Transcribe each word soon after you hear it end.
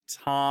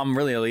Tom,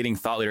 really a leading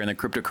thought leader in the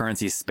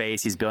cryptocurrency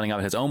space. He's building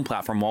out his own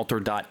platform,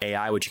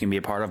 Walter.ai, which you can be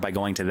a part of by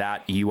going to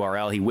that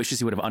URL. He wishes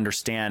he would have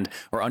understood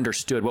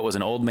what was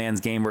an old man's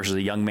game versus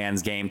a young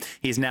man's game.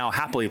 He's now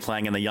happily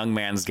playing in the young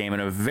man's game in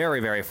a very,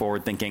 very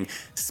forward-thinking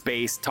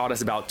space. Taught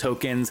us about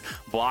tokens,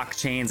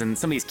 blockchains, and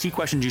some of these key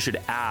questions you should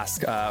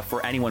ask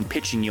for anyone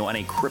pitching you on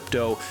a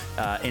crypto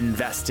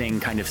investing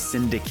kind of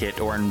syndicate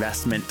or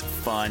investment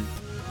fund.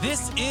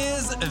 This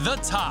is The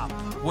Top,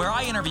 where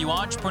I interview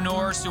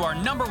entrepreneurs who are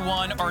number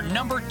one or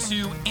number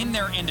two in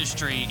their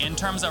industry in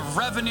terms of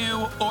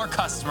revenue or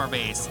customer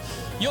base.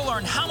 You'll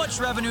learn how much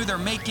revenue they're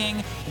making,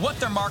 what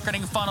their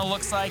marketing funnel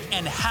looks like,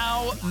 and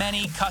how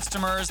many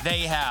customers they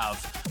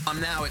have. I'm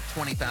now at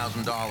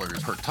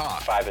 $20,000 per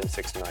talk. 5 and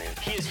 6 million.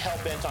 He is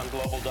hell-bent on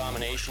global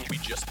domination. We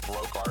just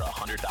broke our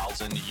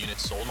 100,000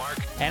 units sold mark.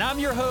 And I'm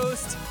your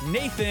host,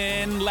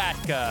 Nathan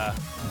Latka.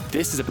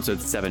 This is episode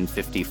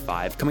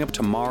 755. Coming up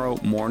tomorrow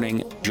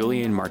morning,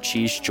 Julian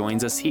Marchich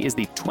joins us. He is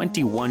the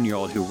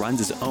 21-year-old who runs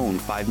his own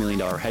 $5 million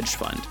hedge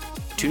fund.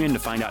 Tune in to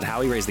find out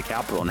how he raised the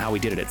capital and how he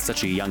did it at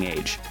such a young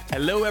age.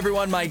 Hello,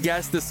 everyone. My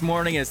guest this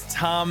morning is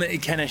Tom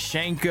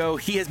Kenashenko.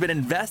 He has been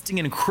investing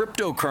in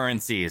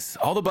cryptocurrencies.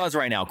 All the buzz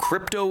right now,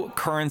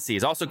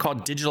 cryptocurrencies, also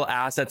called digital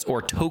assets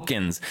or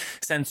tokens,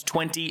 since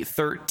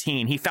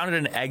 2013. He founded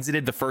and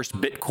exited the first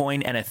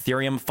Bitcoin and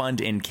Ethereum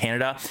fund in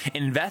Canada,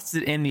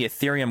 invested in the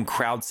Ethereum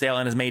crowd sale,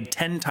 and has made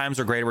 10 times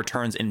or greater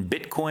returns in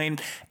Bitcoin,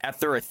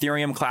 Ether,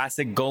 Ethereum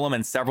Classic, Golem,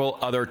 and several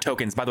other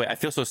tokens. By the way, I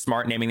feel so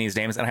smart naming these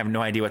names, and I have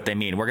no idea what they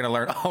mean. We're going to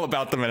learn all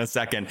about them in a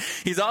second.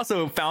 He's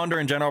also founder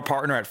and general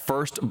partner at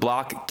First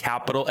Block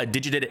Capital, a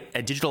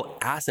digital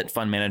asset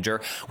fund manager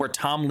where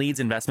Tom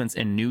leads investments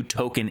in new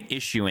token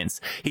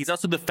issuance. He's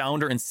also the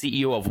founder and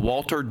CEO of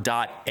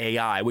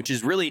Walter.ai, which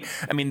is really,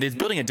 he's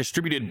building a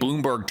distributed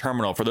Bloomberg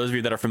terminal, for those of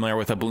you that are familiar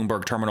with a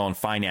Bloomberg terminal in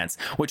finance,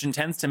 which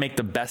intends to make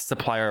the best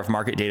supplier of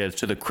market data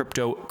to the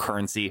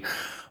cryptocurrency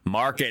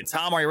market.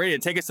 Tom, are you ready to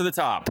take us to the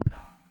top?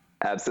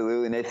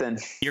 Absolutely, Nathan.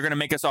 You're going to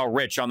make us all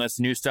rich on this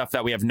new stuff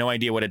that we have no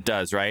idea what it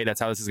does, right? That's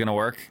how this is going to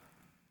work?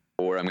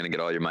 Or I'm going to get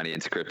all your money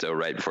into crypto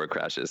right before it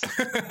crashes.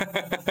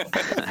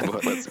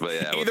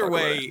 Either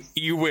way,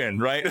 you win,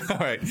 right? All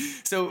right.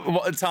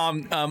 So,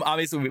 Tom,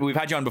 obviously, we've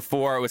had you on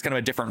before. It was kind of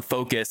a different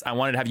focus. I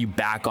wanted to have you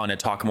back on to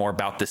talk more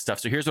about this stuff.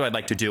 So here's what I'd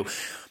like to do.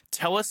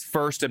 Tell us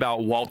first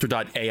about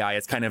Walter.ai.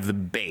 It's kind of the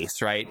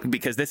base, right?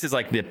 Because this is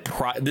like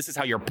this is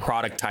how you're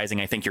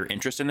productizing, I think, your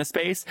interest in the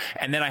space.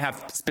 And then I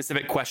have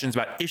specific questions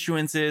about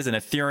issuances and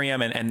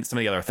Ethereum and some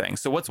of the other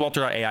things. So what's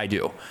Walter.ai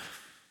do?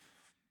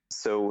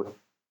 So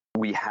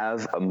we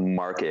have a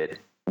market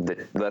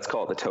that, let's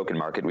call it the token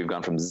market. We've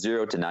gone from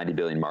 0 to 90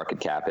 billion market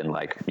cap in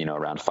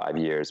around 5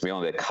 years. We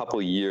only have a couple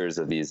years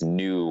of these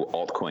new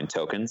altcoin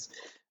tokens,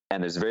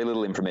 and there's very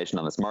little information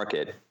on this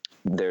market.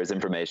 There's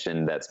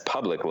information that's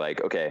public,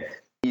 like, okay,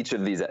 each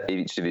of these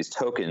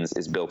tokens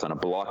is built on a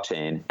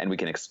blockchain, and we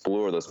can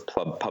explore those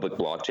public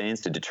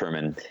blockchains to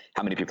determine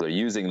how many people are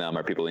using them,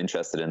 are people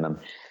interested in them.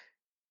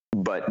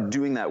 But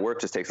doing that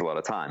work just takes a lot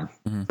of time.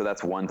 Mm-hmm. So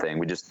that's one thing.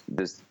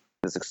 There's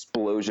this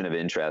explosion of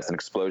interest, an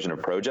explosion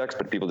of projects,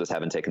 but people just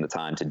haven't taken the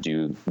time to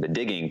do the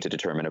digging to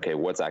determine, okay,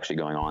 what's actually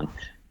going on.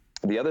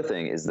 The other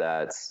thing is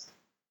that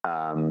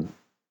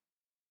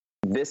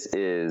this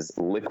is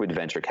liquid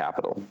venture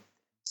capital.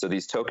 So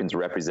these tokens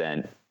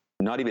represent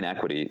not even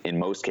equity in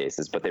most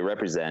cases, but they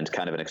represent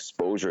kind of an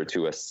exposure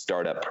to a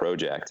startup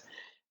project.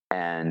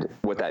 And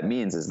what that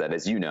means is that,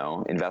 as you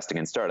know, investing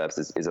in startups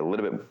is a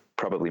little bit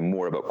probably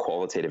more about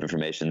qualitative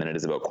information than it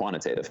is about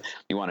quantitative.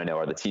 You want to know,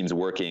 are the teams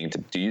working?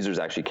 Do users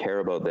actually care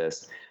about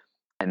this?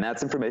 And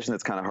that's information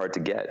that's kind of hard to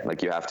get.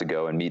 Like, you have to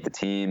go and meet the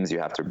teams. You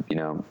have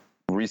to,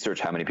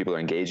 research how many people are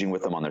engaging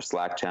with them on their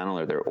Slack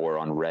channel or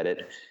on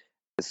Reddit.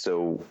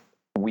 So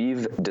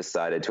we've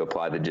decided to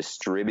apply the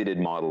distributed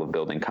model of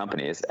building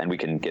companies, and we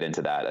can get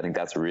into that. I think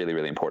that's a really,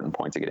 really important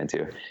point to get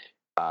into.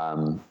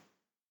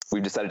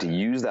 We've decided to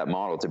use that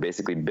model to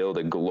basically build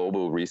a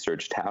global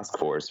research task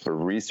force for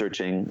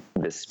researching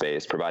this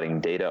space, providing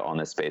data on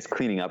this space,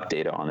 cleaning up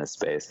data on this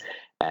space,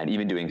 and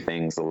even doing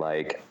things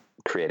like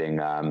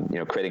creating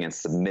and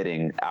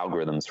submitting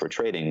algorithms for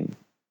trading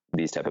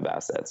these type of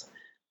assets.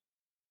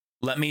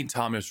 Let me,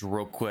 Tom, just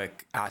real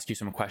quick, ask you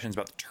some questions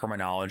about the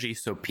terminology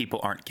so people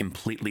aren't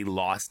completely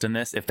lost in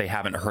this if they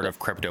haven't heard of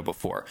crypto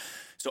before.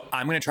 So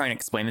I'm going to try and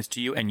explain this to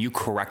you, and you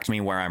correct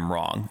me where I'm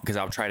wrong, because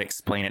I'll try to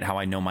explain it how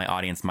I know my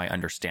audience might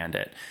understand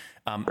it.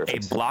 A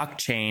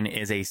blockchain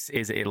is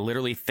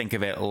literally, think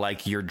of it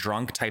like you're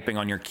drunk typing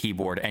on your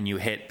keyboard and you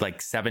hit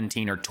like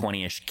 17 or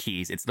 20-ish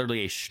keys. It's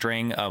literally a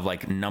string of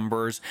like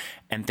numbers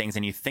and things.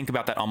 And you think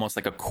about that almost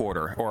like a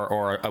quarter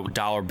or a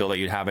dollar bill that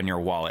you'd have in your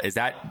wallet. Is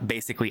that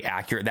basically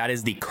accurate? That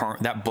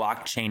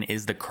blockchain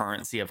is the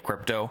currency of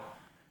crypto?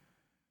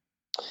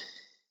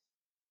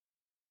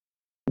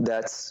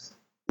 Let's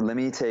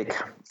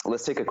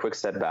take a quick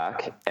step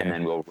back and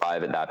then we'll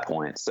arrive at that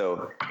point.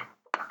 So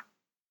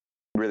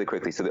really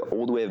quickly, so the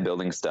old way of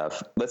building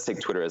stuff, let's take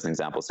Twitter as an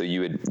example. So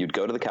you'd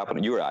go to the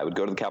capital, you or I would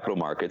go to the capital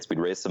markets, we'd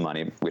raise some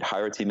money, we'd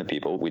hire a team of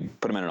people, we'd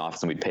put them in an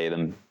office and we'd pay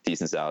them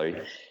decent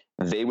salary.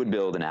 they would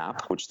build an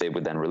app, which they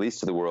would then release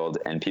to the world,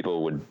 and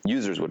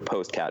users would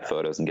post cat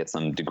photos and get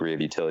some degree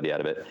of utility out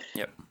of it.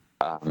 Yep.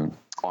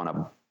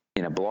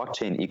 In a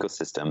blockchain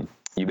ecosystem,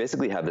 you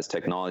basically have this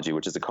technology,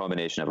 which is a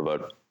combination of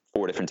about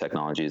 4 different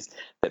technologies,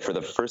 that for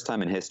the first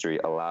time in history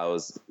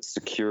allows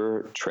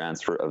secure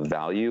transfer of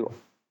value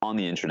on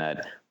the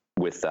internet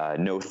with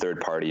no third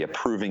party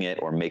approving it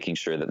or making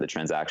sure that the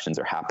transactions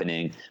are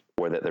happening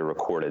or that they're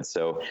recorded.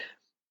 So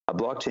a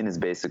blockchain is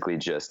basically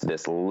just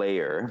this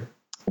layer,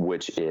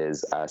 which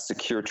is a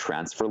secure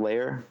transfer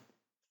layer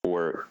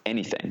for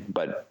anything,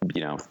 but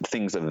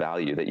things of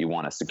value that you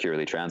want to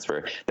securely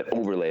transfer, that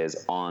overlays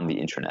on the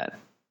internet.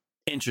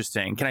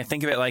 Interesting. Can I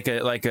think of it like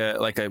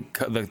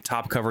the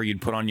top cover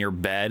you'd put on your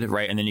bed,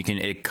 right? And then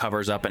it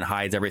covers up and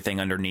hides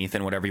everything underneath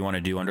and whatever you want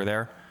to do under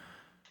there?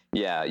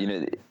 Yeah,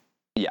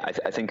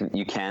 I think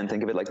you can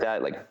think of it like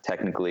that. Like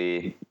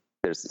technically,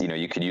 there's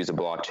you could use a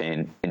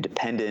blockchain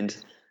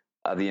independent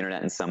of the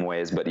internet in some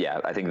ways, but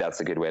yeah, I think that's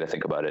a good way to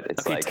think about it.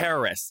 It's okay, like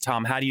terrorists,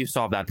 Tom. How do you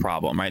solve that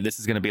problem? Right, this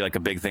is going to be like a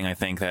big thing. I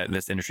think that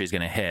this industry is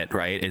going to hit.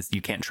 Right, is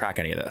you can't track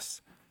any of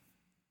this.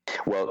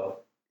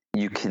 Well,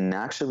 you can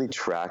actually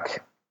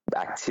track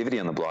activity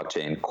on the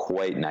blockchain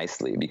quite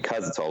nicely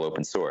because it's all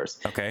open source.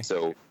 Okay.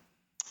 So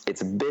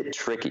it's a bit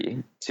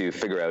tricky to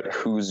figure out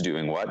who's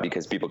doing what,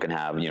 because people can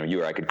have,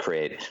 you or I could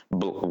create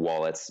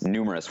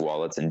numerous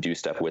wallets and do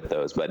stuff with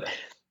those. But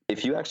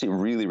if you actually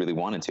really, really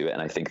wanted to,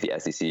 and I think the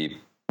SEC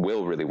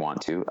will really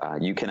want to,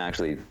 you can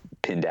actually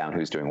pin down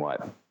who's doing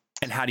what.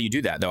 And how do you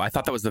do that, though? I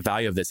thought that was the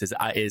value of this is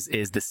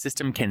the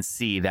system can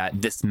see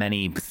that this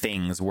many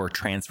things were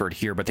transferred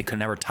here, but they could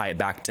never tie it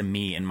back to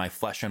me and my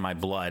flesh and my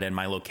blood and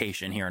my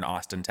location here in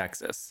Austin,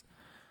 Texas.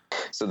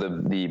 So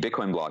the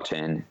Bitcoin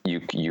blockchain,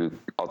 you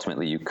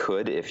ultimately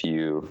could, if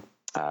you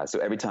so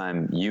every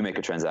time you make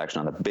a transaction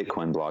on the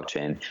Bitcoin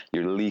blockchain,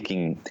 you're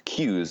leaking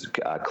clues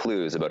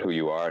about who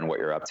you are and what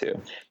you're up to.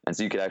 And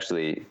so you could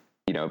actually,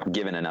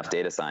 given enough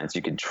data science,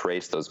 you could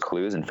trace those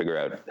clues and figure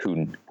out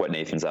what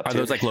Nathan's up to. Are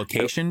those like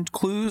location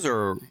clues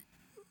or?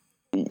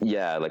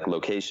 Yeah, like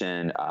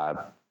location,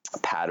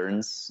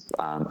 patterns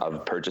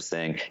of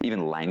purchasing,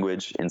 even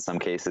language in some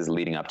cases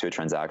leading up to a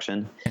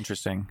transaction.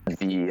 Interesting.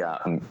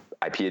 The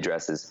IP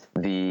addresses.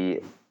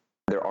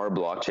 There are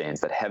blockchains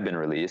that have been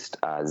released,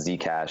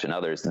 Zcash and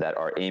others, that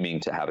are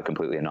aiming to have a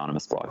completely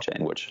anonymous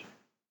blockchain, which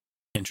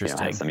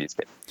interesting. Has some use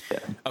case. Yeah.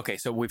 Okay,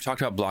 so we've talked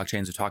about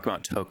blockchains, we've talked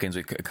about tokens,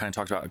 we kind of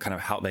talked about kind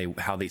of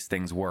how these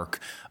things work.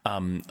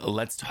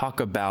 Let's talk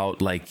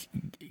about like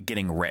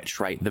getting rich,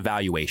 right? The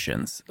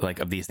valuations like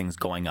of these things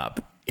going up.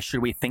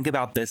 Should we think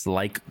about this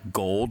like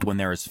gold? When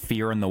there is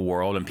fear in the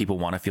world and people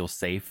want to feel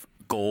safe,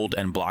 gold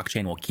and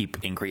blockchain will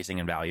keep increasing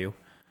in value?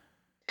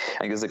 I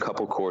think there's a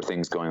couple core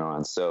things going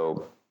on.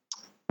 So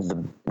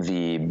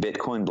the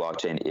Bitcoin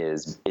blockchain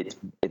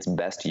its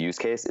best use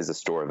case is a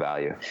store of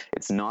value.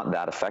 It's not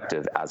that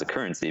effective as a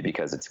currency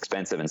because it's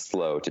expensive and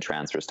slow to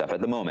transfer stuff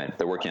at the moment.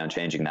 They're working on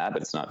changing that,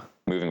 but it's not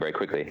moving very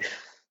quickly.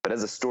 But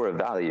as a store of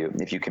value,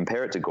 if you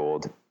compare it to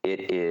gold,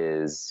 it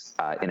is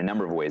in a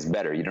number of ways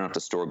better. You don't have to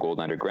store gold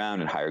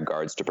underground and hire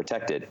guards to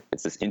protect it.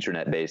 It's this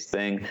internet-based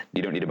thing.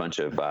 You don't need a bunch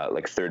of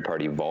like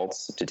third-party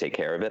vaults to take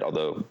care of it,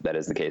 although that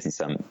is the case in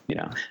some,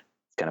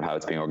 it's kind of how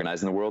it's being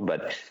organized in the world.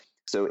 But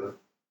so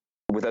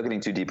without getting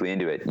too deeply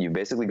into it, you've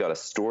basically got a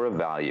store of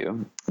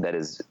value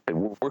it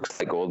works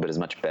like gold, but is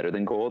much better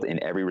than gold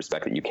in every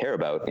respect that you care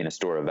about in a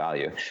store of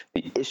value.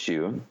 The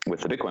issue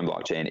with the Bitcoin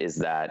blockchain is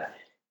that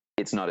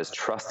it's not as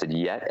trusted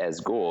yet as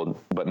gold,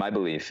 but my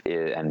belief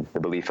is, and the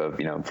belief of,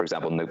 for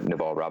example,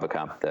 Naval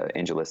Ravikant, the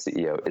AngelList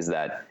CEO, is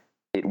that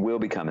it will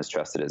become as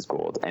trusted as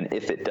gold. And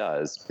if it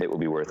does, it will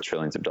be worth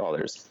trillions of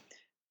dollars.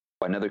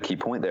 Another key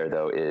point there,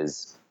 though,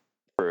 is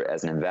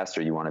as an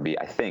investor, you want to be,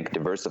 I think,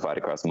 diversified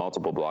across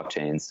multiple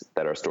blockchains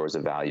that are stores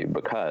of value,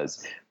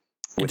 because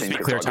just to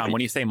be clear, Tom,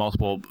 when you say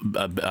multiple,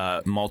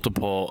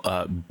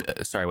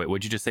 sorry, wait,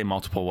 would you just say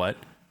multiple what?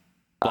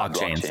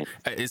 Blockchains.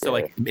 So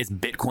like, is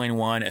Bitcoin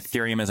one,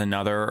 Ethereum is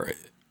another?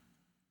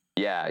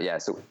 Yeah.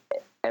 So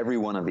every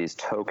one of these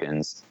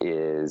tokens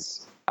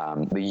is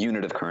the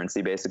unit of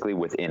currency basically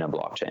within a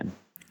blockchain.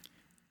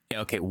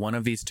 Okay, one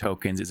of these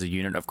tokens is a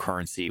unit of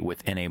currency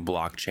within a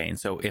blockchain.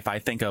 So if I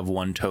think of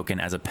one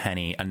token as a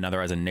penny,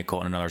 another as a nickel,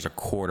 and another as a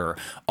quarter,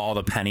 all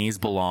the pennies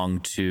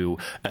belong to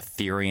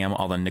Ethereum,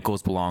 all the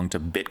nickels belong to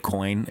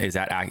Bitcoin. Is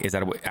that an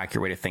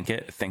accurate way to think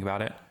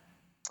about it?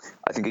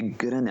 I think a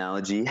good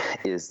analogy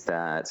is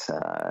that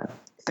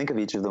think of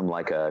each of them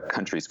like a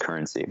country's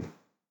currency.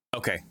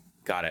 Okay,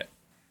 got it.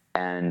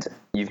 And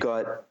you've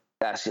got,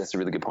 actually, that's a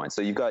really good point.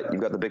 So you've got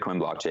the Bitcoin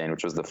blockchain,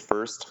 which was the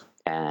first,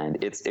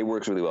 and it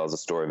works really well as a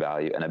store of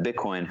value. And a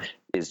Bitcoin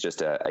is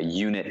just a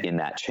unit in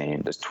that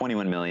chain. There's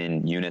 21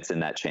 million units in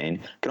that chain. You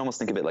can almost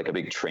think of it like a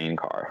big train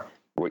car,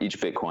 where each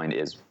Bitcoin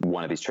is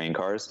one of these train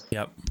cars.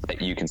 Yep.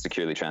 That you can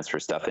securely transfer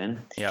stuff in.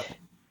 Yep.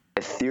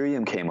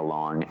 Ethereum came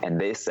along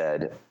and they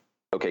said,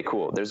 okay,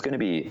 cool. There's going to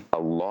be a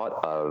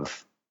lot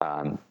of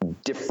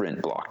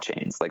different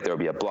blockchains. Like there'll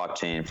be a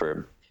blockchain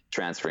for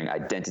transferring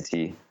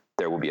identity.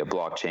 there will be a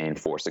blockchain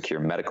for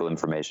secure medical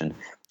information.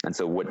 And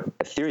so what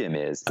Ethereum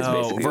is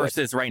basically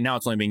versus right now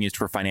it's only being used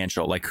for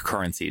financial, like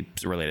currency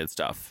related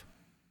stuff.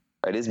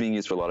 It is being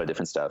used for a lot of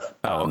different stuff.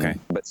 Oh, okay.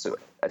 But so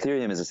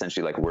Ethereum is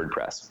essentially like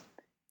WordPress.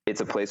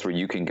 It's a place where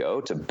you can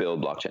go to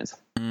build blockchains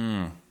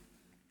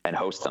and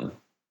host them.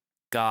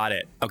 Got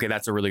it. Okay,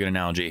 that's a really good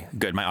analogy.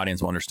 Good. My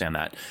audience will understand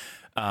that.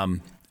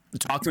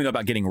 Talk to me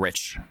about getting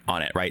rich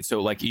on it, right?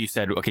 So like you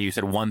said,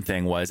 one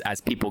thing was as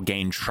people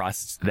gain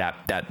trust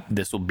that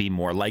this will be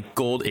more like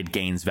gold, it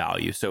gains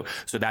value. So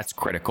that's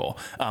critical.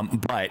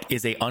 But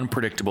is a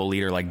unpredictable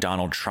leader like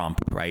Donald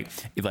Trump, right?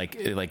 Like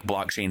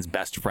blockchain's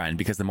best friend,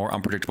 because the more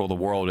unpredictable the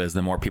world is,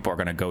 the more people are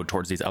going to go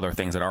towards these other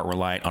things that aren't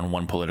reliant on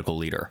one political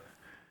leader.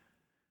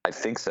 I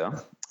think so.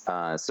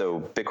 So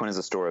Bitcoin is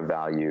a store of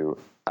value.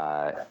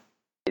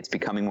 It's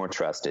becoming more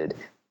trusted.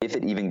 If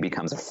it even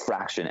becomes a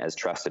fraction as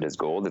trusted as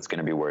gold, it's going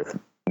to be worth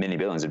many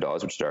billions of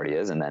dollars, which it already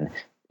is. And then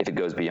if it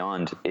goes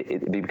beyond,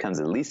 it becomes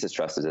at least as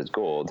trusted as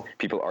gold,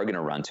 people are going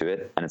to run to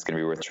it, and it's going to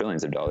be worth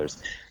trillions of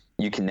dollars.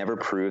 You can never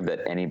prove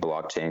that any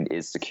blockchain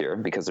is secure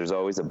because there's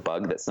always a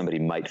bug that somebody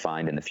might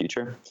find in the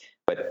future.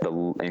 But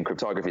in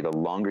cryptography, the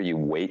longer you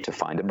wait to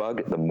find a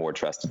bug, the more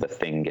trusted the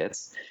thing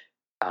gets.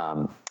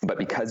 But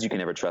because you can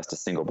never trust a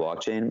single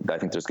blockchain, I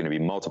think there's going to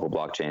be multiple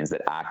blockchains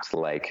that act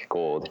like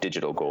gold,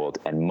 digital gold,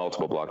 and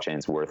multiple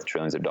blockchains worth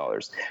trillions of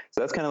dollars.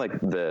 So that's kind of like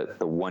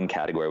the one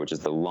category, which is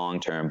the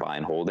long-term buy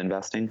and hold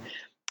investing.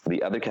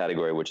 The other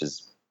category, which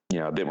is,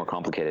 a bit more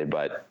complicated,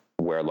 but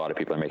where a lot of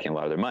people are making a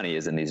lot of their money,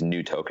 is in these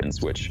new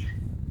tokens, which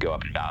go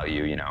up in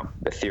value.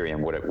 Ethereum,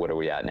 what are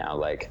we at now?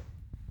 Like,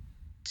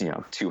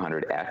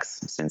 200x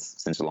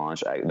since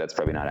launch. That's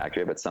probably not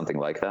accurate, but something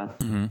like that.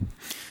 Mm-hmm.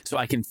 So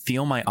I can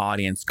feel my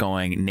audience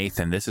going,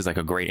 Nathan, this is like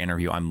a great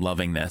interview. I'm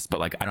loving this, but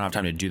like, I don't have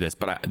time to do this,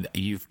 but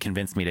you've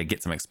convinced me to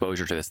get some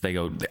exposure to this.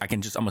 I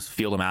can just almost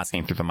feel them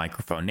asking through the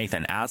microphone,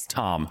 Nathan, ask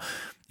Tom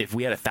if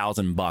we had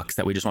 $1,000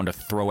 that we just wanted to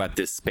throw at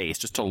this space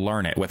just to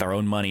learn it with our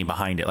own money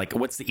behind it. Like,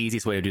 what's the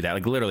easiest way to do that?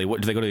 Like, literally,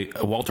 what do they go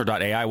to?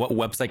 Walter.ai? What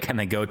website can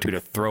they go to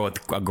throw a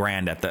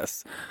 $1,000 at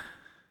this?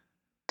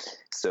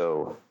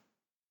 So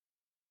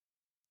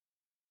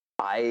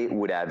I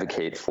would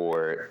advocate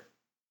for,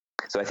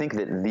 so I think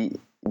that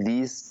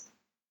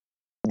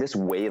this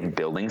way of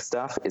building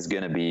stuff is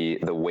going to be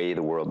the way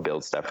the world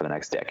builds stuff for the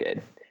next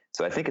decade.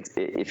 So I think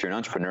if you're an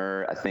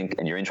entrepreneur,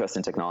 and you're interested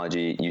in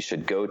technology, you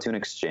should go to an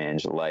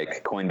exchange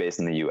like Coinbase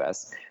in the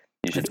US.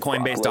 It's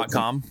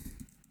Coinbase.com.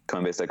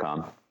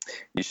 Coinbase.com.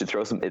 You should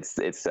throw some,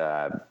 it's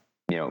a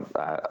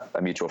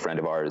mutual friend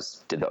of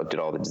ours did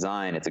all the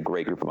design. It's a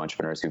great group of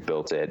entrepreneurs who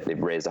built it. They've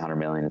raised $100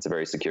 million. It's a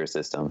very secure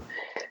system.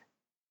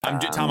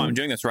 Tom, I'm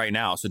doing this right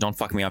now, so don't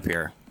fuck me up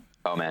here.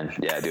 Oh man,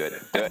 yeah, do it.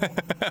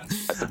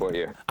 I support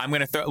you. I'm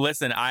gonna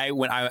listen.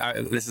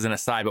 This is an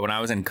aside, but when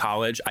I was in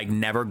college, I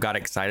never got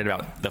excited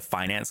about the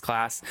finance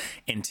class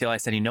until I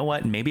said, you know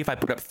what? Maybe if I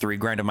put up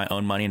 $3,000 of my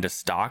own money into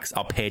stocks,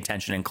 I'll pay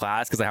attention in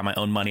class because I have my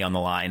own money on the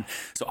line.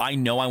 So I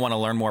know I want to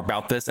learn more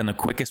about this, and the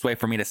quickest way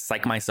for me to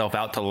psych myself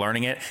out to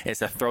learning it is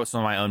to throw some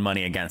of my own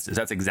money against it.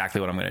 So that's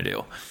exactly what I'm going to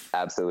do.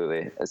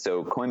 Absolutely.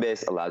 So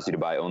Coinbase allows you to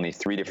buy only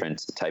 3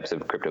 different types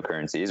of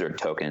cryptocurrencies or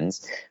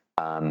tokens.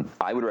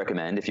 I would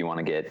recommend if you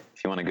want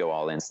to go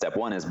all in, step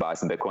 1 is buy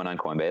some Bitcoin on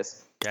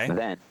Coinbase. Okay.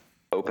 Then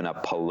open a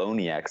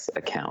Poloniex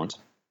account.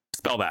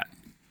 Spell that.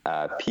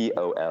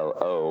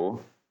 POLO.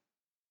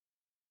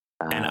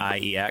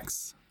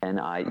 NIEX.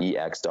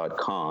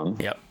 NIEX.com.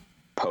 Yep.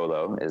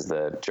 Polo is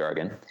the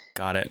jargon.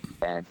 Got it.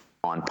 And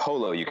on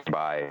Polo, you can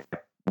buy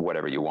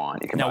whatever you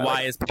want. Now,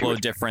 why is Polo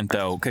different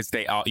though? Because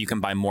you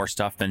can buy more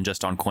stuff than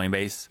just on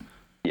Coinbase.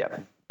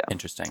 Yep.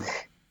 Interesting.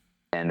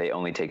 And they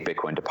only take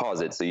Bitcoin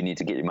deposits, so you need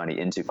to get your money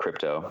into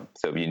crypto.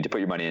 So you need to put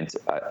your money into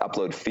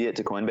upload fiat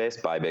to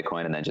Coinbase, buy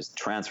Bitcoin, and then just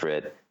transfer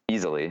it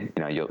easily.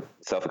 You'll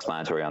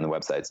self-explanatory on the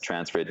websites.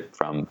 Transfer it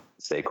from,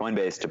 say,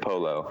 Coinbase to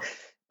Polo,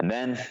 and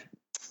then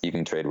you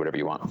can trade whatever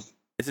you want.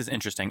 This is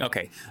interesting.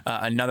 Okay,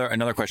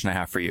 another question I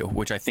have for you,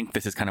 which I think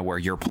this is kind of where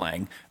you're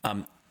playing.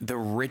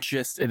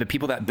 The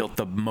people that built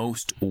the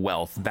most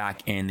wealth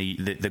back in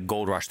the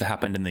gold rush that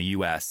happened in the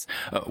US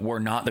were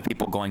not the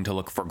people going to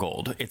look for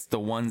gold. It's the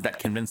ones that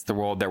convinced the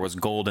world there was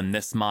gold in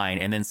this mine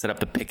and then set up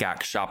the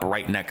pickaxe shop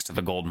right next to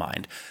the gold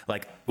mine.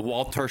 Like,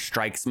 Walter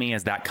strikes me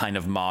as that kind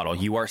of model.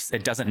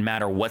 It doesn't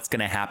matter what's going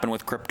to happen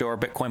with crypto or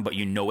Bitcoin, but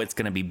it's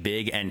going to be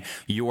big, and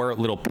your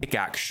little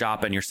pickaxe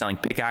shop, and you're selling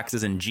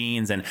pickaxes and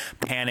jeans and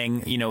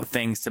panning,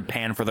 things to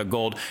pan for the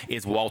gold,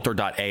 is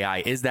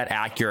Walter.ai. Is that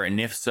accurate?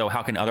 And if so,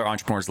 how can other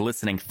entrepreneurs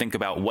listening think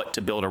about what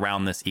to build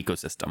around this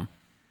ecosystem?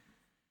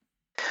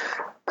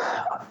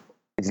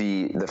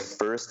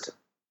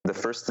 The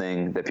first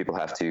thing that people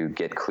have to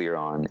get clear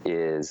on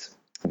is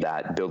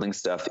that building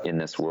stuff in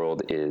this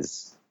world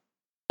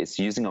it's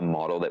using a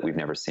model that we've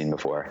never seen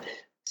before.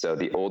 So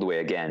the old way,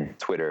 again,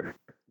 Twitter,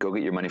 go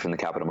get your money from the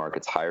capital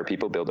markets, hire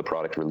people, build a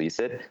product, release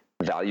it.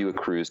 Value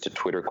accrues to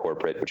Twitter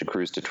corporate, which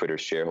accrues to Twitter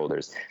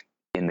shareholders.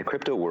 In the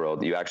crypto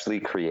world, you actually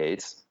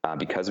create,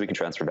 because we can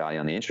transfer value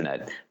on the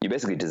internet, you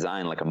basically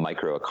design like a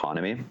micro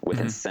economy with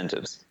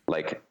incentives,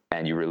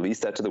 and you release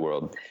that to the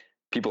world.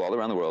 people all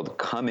around the world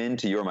come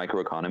into your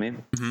microeconomy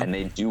and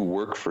they do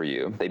work for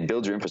you. They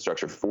build your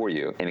infrastructure for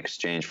you in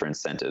exchange for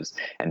incentives.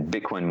 And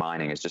Bitcoin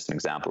mining is just an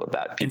example of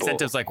that.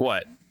 Incentives like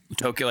what?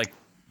 Tokens?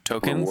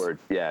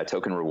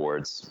 Token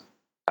rewards,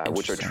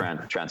 which are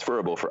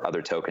transferable for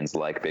other tokens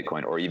like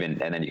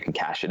Bitcoin, and then you can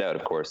cash it out,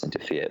 of course, into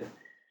fiat.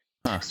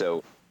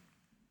 So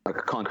a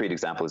concrete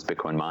example is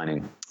Bitcoin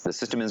mining. The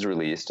system is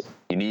released.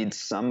 You need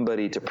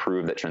somebody to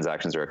prove that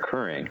transactions are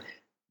occurring.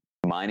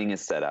 Mining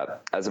is set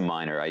up. As a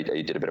miner, I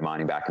did a bit of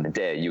mining back in the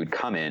day. You would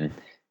come in,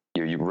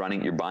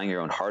 you're buying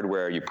your own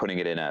hardware, you're putting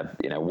it in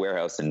a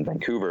warehouse in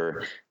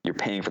Vancouver, you're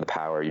paying for the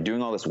power, you're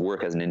doing all this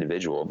work as an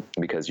individual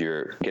because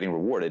you're getting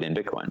rewarded in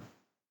Bitcoin.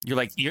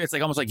 It's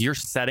like almost like you're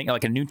setting,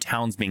 like a new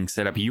town's being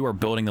set up. You are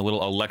building the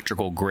little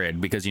electrical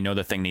grid because you know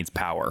the thing needs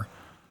power.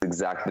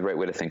 Exactly the right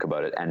way to think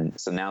about it. And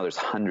so now there's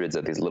hundreds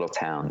of these little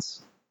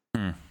towns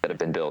that have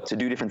been built to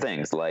do different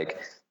things. Like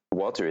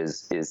Walter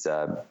is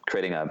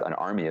creating an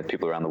army of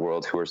people around the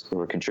world who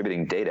are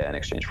contributing data in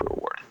exchange for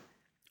reward.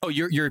 Oh,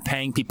 you're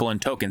paying people in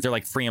tokens. They're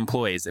like free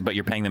employees, but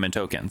you're paying them in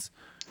tokens.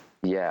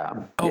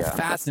 Yeah. Oh, yeah.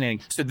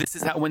 Fascinating. So this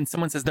is how, when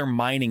someone says they're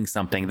mining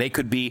something, they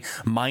could be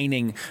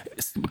mining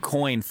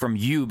coin from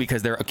you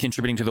because they're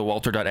contributing to the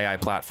Walter.ai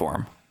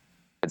platform.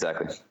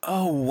 Exactly.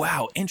 Oh,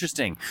 wow.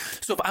 Interesting.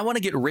 So if I want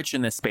to get rich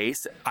in this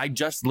space, I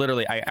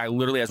literally,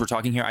 as we're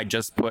talking here, I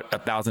just put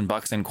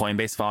 $1,000 in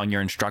Coinbase following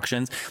your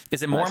instructions.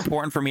 Is it more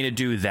important for me to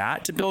do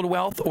that to build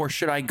wealth, or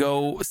should I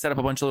go set up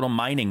a bunch of little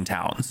mining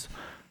towns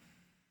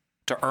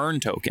to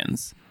earn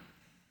tokens?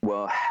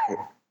 Well,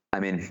 I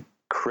mean,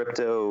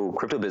 crypto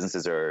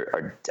businesses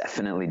are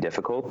definitely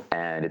difficult,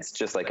 and it's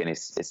just like any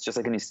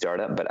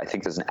startup. But I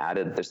think there's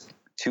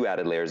two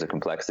added layers of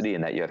complexity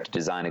in that you have to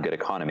design a good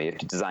economy. You have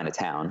to design a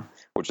town,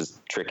 which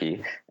is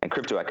tricky, and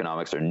crypto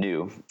economics are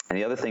new. And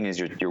the other thing is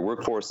your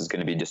workforce is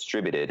going to be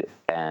distributed,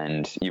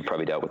 and you've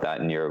probably dealt with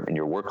that in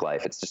your work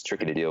life. It's just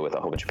tricky to deal with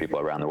a whole bunch of people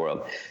around the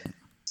world.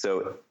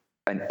 So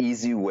an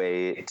easy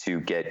way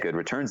to get good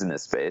returns in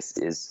this space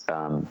is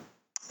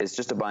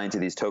just to buy into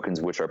these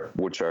tokens, which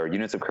are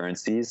units of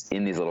currencies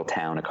in these little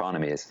town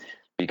economies.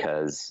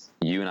 Because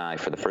you and I,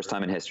 for the first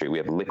time in history, we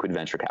have liquid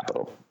venture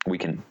capital. We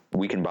can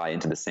buy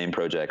into the same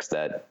projects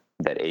that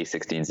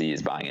A16Z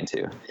is buying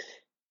into,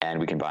 and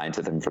we can buy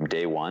into them from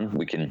day one.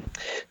 Let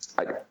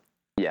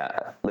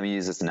me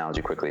use this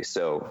analogy quickly.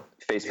 So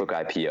Facebook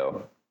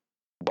IPO,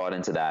 bought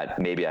into that.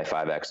 Maybe I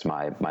 5x'd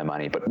my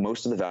money, but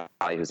most of the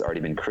value has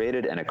already been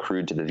created and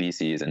accrued to the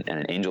VCs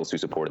and angels who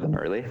supported them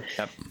early.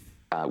 Yep.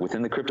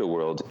 Within the crypto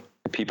world,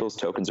 people's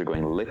tokens are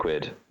going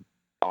liquid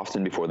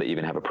often before they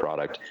even have a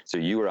product. So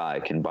you or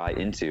I can buy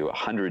into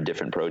 100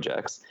 different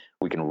projects.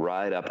 We can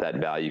ride up that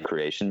value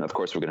creation. Of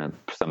course, some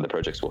of the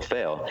projects will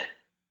fail,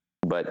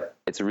 but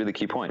it's a really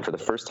key point. For the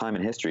first time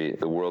in history,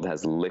 the world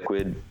has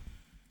liquid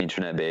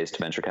internet-based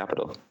venture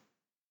capital.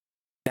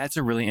 That's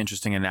a really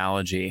interesting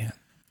analogy.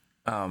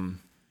 So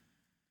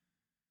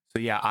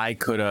yeah, I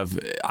could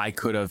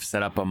have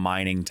set up a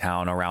mining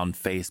town around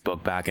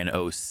Facebook back in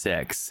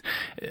 2006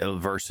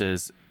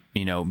 versus,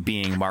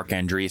 being Mark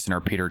Andreessen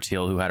or Peter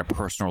Thiel, who had a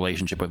personal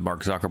relationship with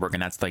Mark Zuckerberg,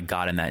 and that's like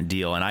got in that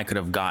deal. And I could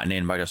have gotten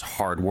in by just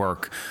hard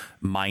work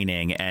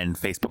mining and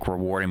Facebook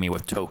rewarding me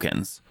with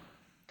tokens.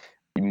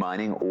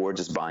 Mining or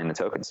just buying the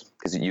tokens,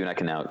 because you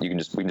and I we can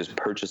just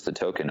purchase the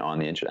token on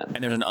the internet.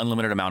 And there's an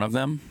unlimited amount of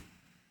them?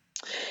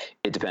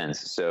 It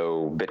depends.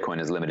 So Bitcoin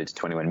is limited to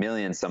 21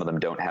 million. Some of them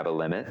don't have a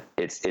limit.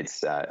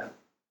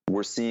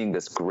 We're seeing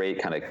this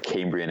great kind of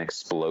Cambrian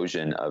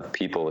explosion of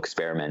people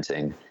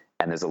experimenting,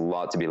 and there's a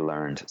lot to be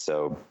learned.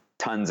 So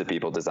tons of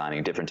people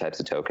designing different types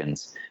of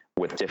tokens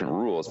with different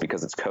rules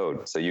because it's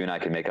code. So you and I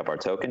can make up our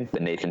token, the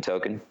Nathan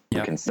token.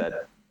 Yep. We can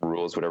set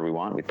rules, whatever we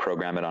want. We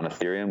program it on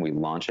Ethereum, we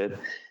launch it,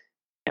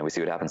 and we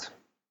see what happens.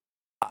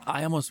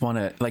 I almost want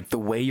to, like, the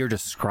way you're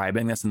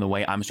describing this and the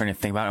way I'm starting to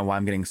think about it and why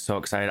I'm getting so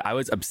excited. I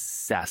was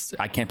obsessed.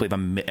 I can't believe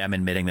I'm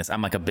admitting this.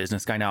 I'm like a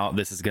business guy now.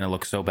 This is going to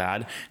look so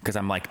bad because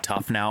I'm like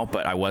tough now,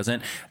 but I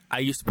wasn't. I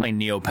used to play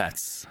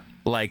Neopets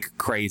like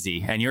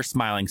crazy, and you're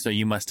smiling, so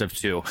you must have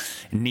too.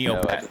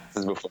 Neopets. This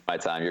is before my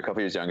time. You're a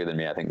couple years younger than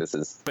me. I think this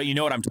is. But you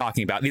know what I'm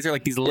talking about. These are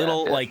like these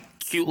little like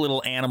cute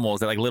little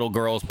animals that like little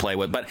girls play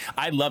with. But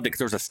I loved it because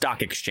there was a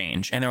stock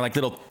exchange, and they're like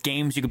little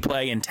games you could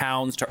play in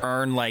towns to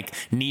earn like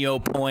Neo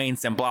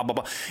points and blah blah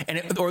blah.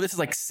 And or this is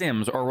like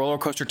Sims or Roller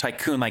Coaster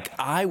Tycoon. Like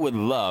I would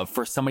love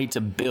for somebody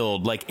to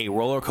build like a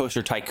Roller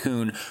Coaster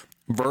Tycoon.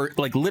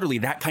 Like literally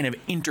that kind of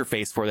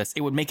interface for this.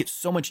 It would make it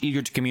so much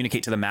easier to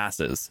communicate to the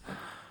masses.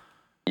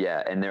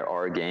 Yeah, and there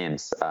are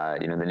games.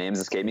 The names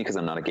escape me because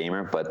I'm not a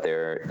gamer, but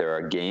there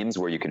are games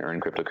where you can earn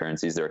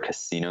cryptocurrencies. There are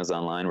casinos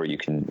online where you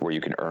can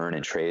earn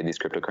and trade these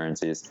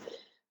cryptocurrencies.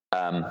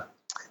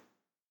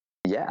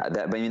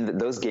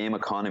 Those game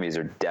economies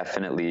are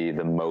definitely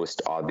the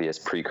most obvious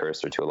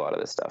precursor to a lot of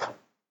this stuff.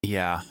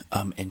 Yeah,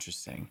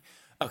 interesting.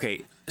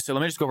 Okay, so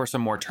let me just go over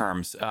some more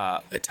terms.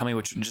 Tell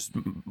me just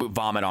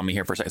vomit on me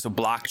here for a second. So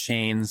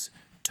blockchains,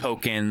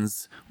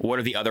 tokens, what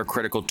are the other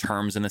critical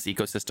terms in this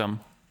ecosystem?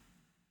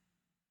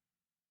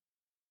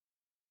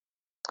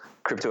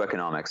 crypto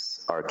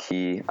economics are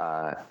key.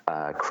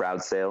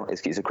 Crowd sale is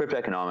key. So crypto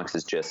economics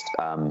is just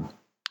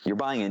you're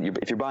buying in.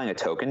 If you're buying a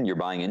token, you're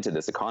buying into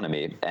this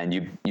economy, and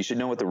you should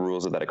know what the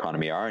rules of that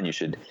economy are, and you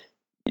should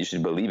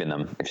believe in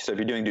them. So if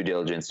you're doing due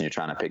diligence and you're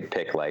trying to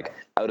pick like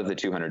out of the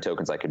 200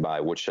 tokens I could buy,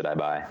 which should I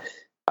buy?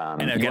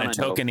 And again, a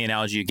token, the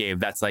analogy you gave,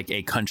 that's like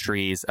a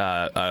country's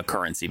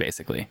currency,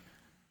 basically.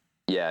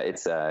 Yeah,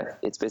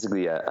 it's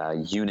basically a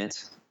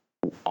unit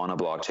on a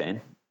blockchain.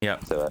 Yeah.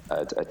 So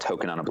a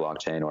token on a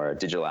blockchain or a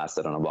digital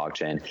asset on a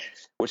blockchain,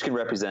 which can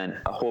represent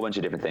a whole bunch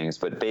of different things.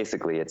 But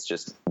basically, it's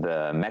just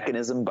the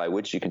mechanism by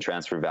which you can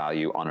transfer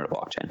value on a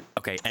blockchain.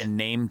 Okay, and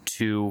name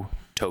 2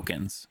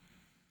 tokens.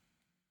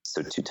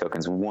 So 2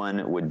 tokens.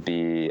 One would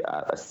be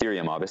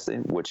Ethereum, obviously,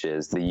 which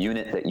is the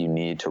unit that you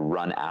need to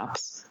run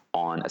apps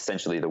on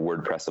essentially the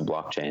WordPress of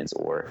blockchains,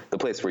 or the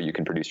place where you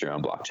can produce your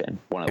own blockchain.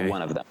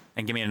 One of them.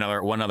 And give me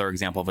one other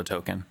example of a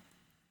token.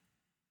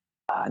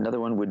 Another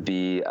one would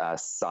be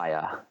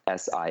SIA,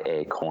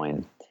 SIA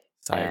coin.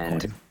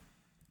 And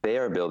they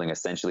are building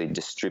essentially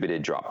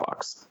distributed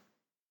Dropbox.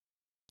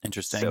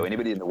 Interesting. So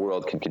anybody in the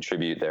world can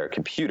contribute their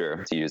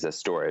computer to use as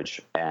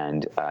storage,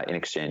 and in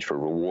exchange for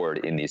reward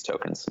in these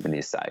tokens, in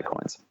these SIA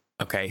coins.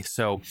 Okay,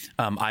 so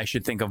I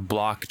should think of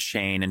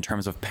blockchain in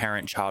terms of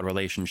parent-child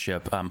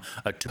relationship.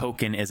 A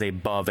token is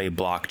above a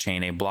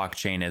blockchain. A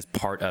blockchain is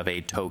part of a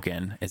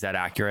token. Is that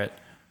accurate?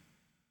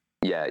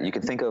 Yeah, you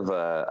can think of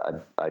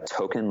a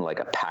token like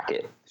a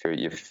packet. If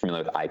you're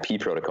familiar with IP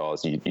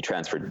protocols, you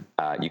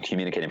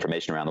communicate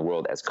information around the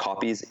world as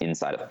copies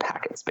inside of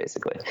packets,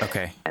 basically.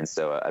 Okay. And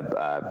so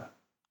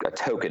a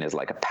token is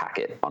like a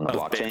packet on the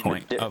blockchain.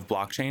 Bitcoin, of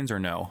blockchains or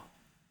no?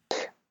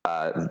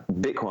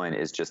 Bitcoin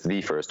is just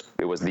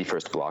it was the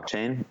first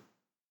blockchain.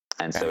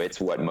 And so it's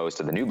what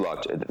most of the new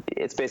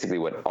it's basically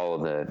what all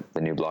of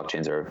the new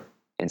blockchains are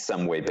in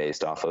some way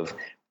based off of.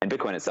 And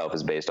Bitcoin itself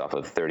is based off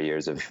of 30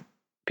 years of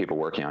people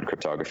working on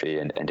cryptography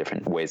and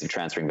different ways of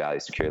transferring value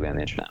securely on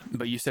the internet.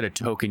 But you said a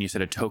token. You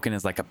said a token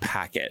is like a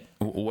packet.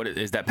 What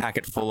is that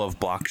packet full of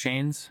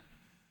blockchains?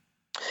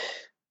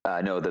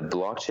 No, the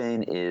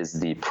blockchain is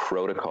the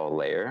protocol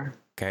layer.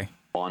 Okay.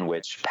 On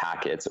which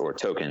packets or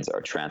tokens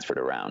are transferred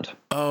around.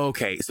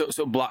 Okay, so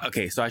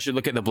I should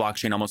look at the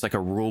blockchain almost like a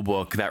rule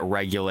book that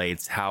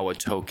regulates how a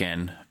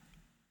token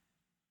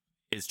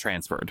is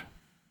transferred.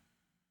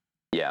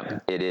 Yeah,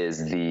 it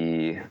is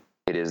the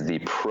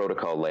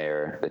protocol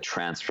layer, the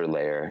transfer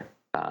layer,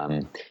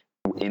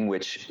 in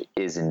which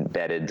is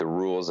embedded the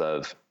rules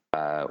of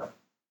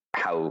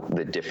how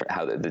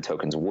the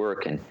tokens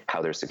work and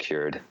how they're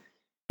secured.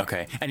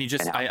 Okay, and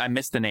I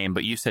missed the name,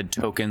 but you said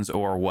tokens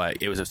or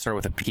what? It was started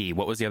with a P.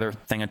 What was the other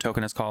thing a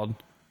token is called?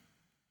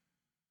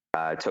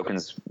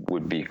 Tokens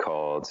would be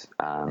called,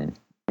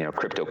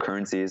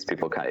 cryptocurrencies.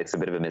 It's a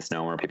bit of a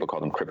misnomer. People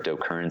call them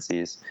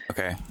cryptocurrencies.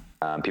 Okay.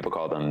 People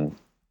call them.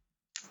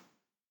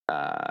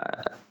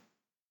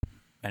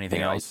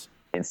 Anything else?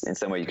 In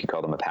some way, you could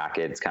call them a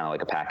packet. It's kind of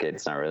like a packet.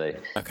 It's not really.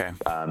 Okay.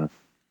 I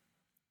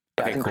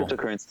think cool.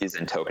 Cryptocurrencies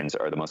and tokens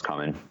are the most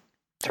common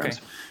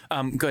terms.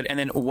 Okay. Good. And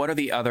then what are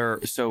the other?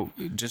 So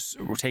just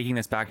taking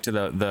this back to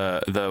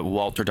the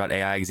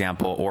Walter.ai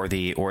example or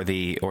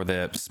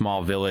the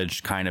small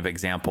village kind of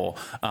example.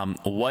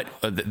 What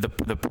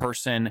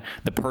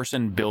the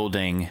person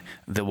building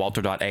the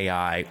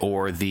Walter.ai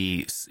or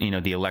the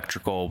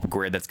electrical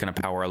grid that's going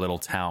to power a little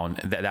town,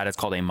 that is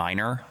called a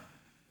miner.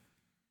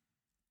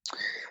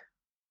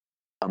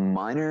 A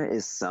miner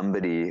is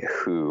somebody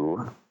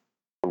who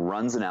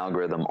runs an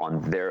algorithm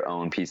on their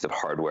own piece of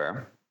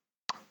hardware,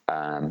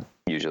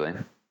 usually,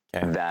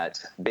 that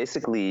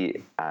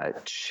basically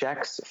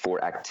checks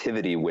for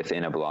activity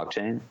within a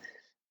blockchain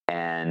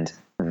and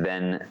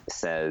then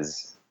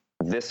says,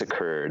 this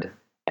occurred,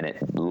 and it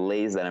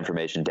lays that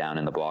information down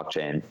in the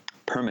blockchain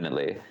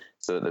permanently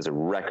so that there's a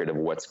record of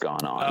what's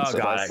gone on. Oh,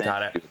 got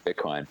it.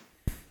 Bitcoin.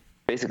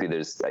 Basically,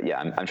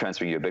 I'm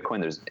transferring you a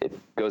Bitcoin.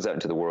 It goes out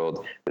into the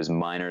world. There's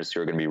miners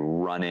who are going to be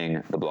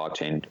running the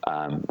blockchain,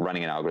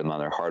 running an algorithm on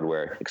their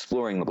hardware,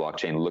 exploring the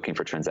blockchain, looking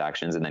for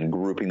transactions, and then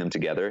grouping them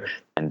together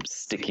and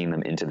sticking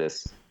them into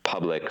this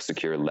public,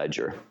 secure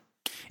ledger.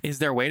 Is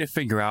there a way to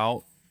figure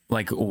out,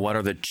 what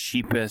are the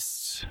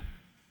cheapest?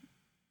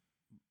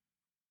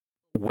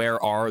 Where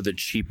are the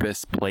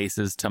cheapest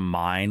places to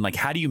mine?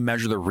 How do you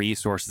measure the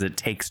resources it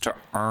takes to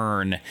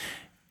earn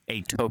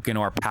a token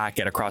or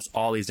packet across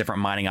all these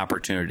different mining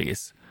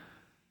opportunities?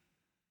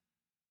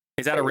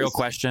 Is that a real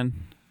question?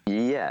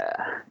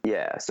 Yeah.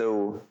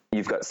 So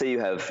you've got, say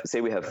we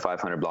have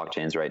 500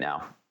 blockchains right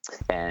now,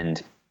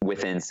 and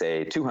within,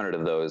 say, 200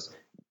 of those,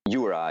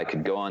 you or I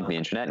could go on the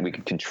internet and we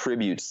could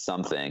contribute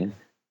something,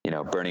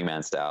 Burning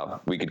Man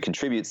style. We could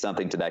contribute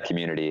something to that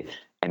community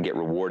and get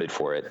rewarded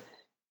for it.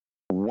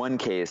 One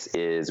case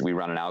is we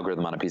run an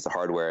algorithm on a piece of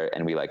hardware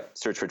and we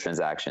search for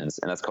transactions,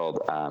 and that's called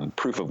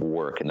proof of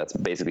work, and that's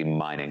basically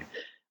mining.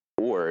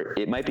 Or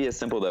it might be as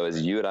simple though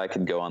as you and I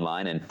could go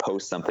online and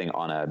post something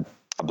on a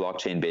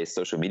blockchain-based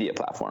social media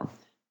platform,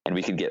 and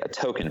we could get a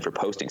token for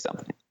posting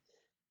something.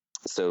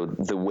 So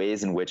the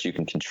ways in which you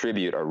can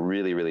contribute are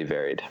really, really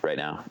varied right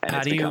now, and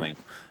it's becoming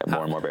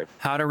more and more varied.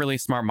 How do really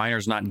smart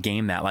miners not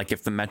game that? Like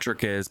if the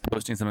metric is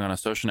posting something on a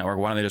social network,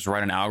 why don't they just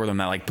write an algorithm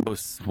that like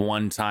posts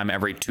one time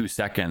every 2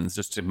 seconds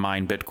just to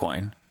mine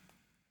Bitcoin?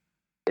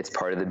 It's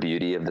part of the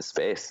beauty of the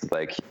space.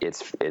 Like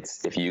it's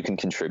if you can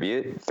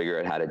contribute, figure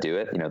out how to do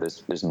it. You know,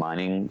 there's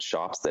mining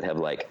shops that have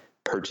like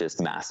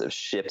purchased massive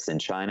ships in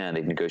China, and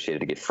they've negotiated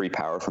to get free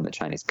power from the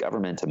Chinese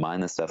government to mine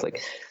this stuff.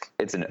 Like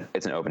it's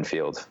an open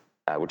field.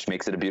 Which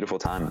makes it a beautiful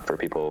time for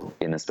people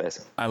in this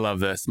space. I love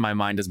this. My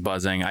mind is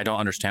buzzing. I don't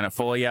understand it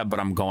fully yet, but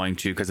I'm going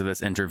to because of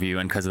this interview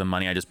and because of the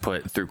money I just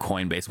put through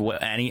Coinbase.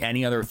 What,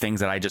 any other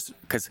things that I just,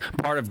 because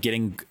part of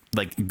getting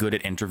like good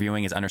at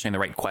interviewing is understanding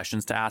the right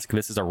questions to ask.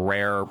 This is a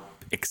rare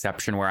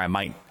exception where I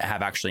might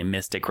have actually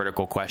missed a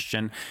critical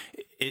question.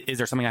 Is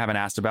there something I haven't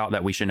asked about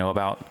that we should know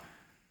about?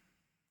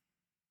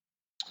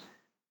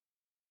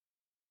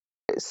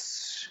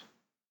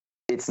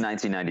 It's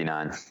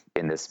 1999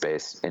 in this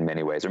space in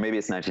many ways, or maybe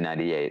it's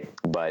 1998,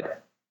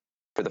 but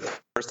for the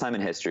first time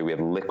in history, we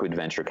have liquid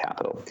venture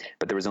capital,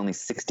 but there was only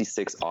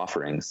 66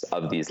 offerings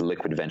of these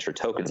liquid venture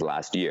tokens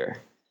last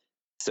year.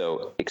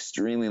 So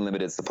extremely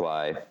limited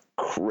supply,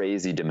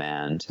 crazy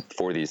demand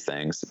for these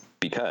things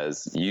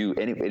because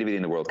anybody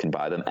in the world can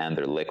buy them and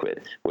they're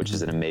liquid, which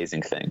is an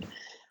amazing thing.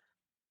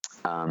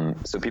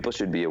 So people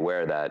should be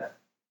aware that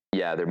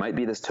yeah, there might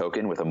be this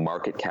token with a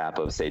market cap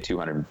of say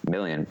 200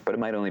 million, but it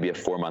might only be a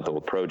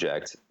 4-month-old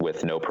project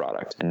with no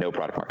product and no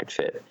product market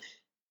fit.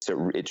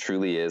 So it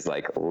truly is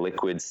like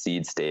liquid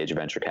seed stage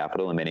venture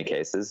capital in many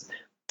cases,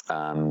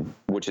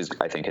 which is,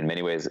 I think, in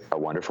many ways a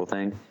wonderful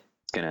thing.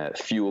 It's going to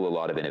fuel a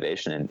lot of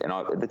innovation. And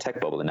the tech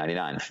bubble in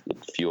 99,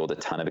 it fueled a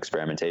ton of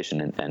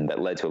experimentation, and that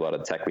led to a lot of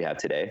the tech we have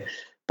today.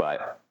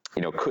 But,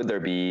 you know, could there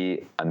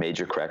be a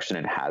major correction,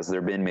 and has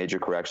there been major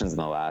corrections in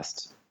the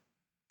last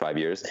 5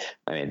 years?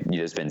 I mean,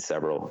 there's been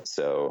several.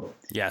 So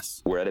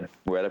yes, we're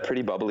at a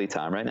pretty bubbly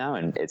time right now,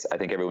 and I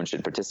think everyone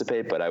should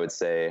participate. But I would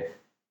say,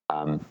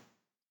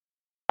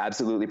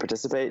 absolutely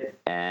participate,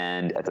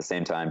 and at the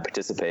same time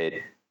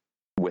participate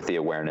with the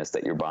awareness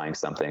that you're buying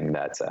something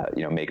that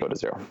may go to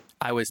zero.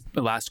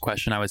 Last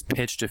question. I was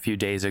pitched a few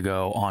days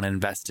ago on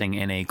investing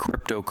in a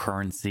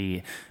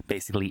cryptocurrency,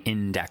 basically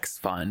index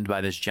fund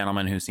by this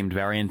gentleman who seemed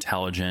very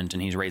intelligent,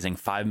 and he's raising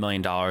 $5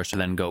 million to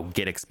then go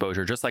get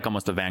exposure, just like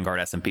almost a Vanguard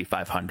S&P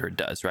 500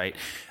 does, right?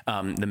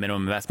 The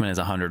minimum investment is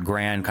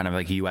 $100,000, kind of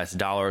like US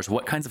dollars.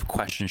 What kinds of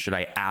questions should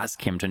I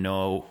ask him to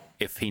know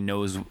if he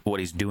knows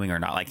what he's doing or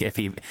not? Like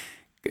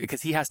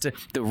because he has to,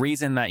 the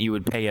reason that you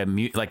would pay a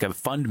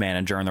fund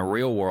manager in the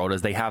real world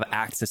is they have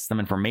access to some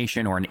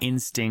information or an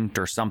instinct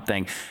or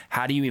something.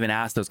 How do you even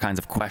ask those kinds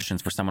of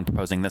questions for someone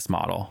proposing this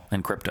model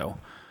in crypto?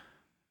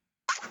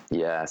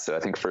 Yeah. So I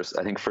think first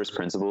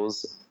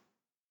principles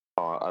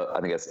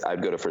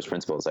I'd go to first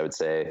principles. I would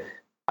say,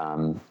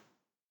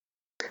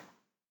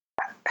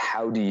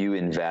 how do you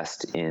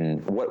invest in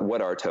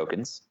what are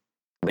tokens?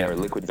 They are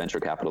liquid venture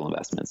capital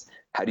investments.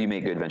 How do you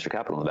make good venture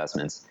capital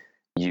investments?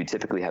 You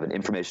typically have an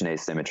information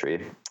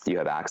asymmetry. You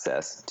have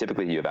access.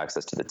 Typically, you have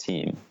access to the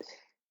team.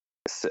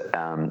 So,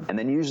 and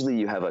then usually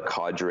you have a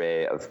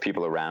cadre of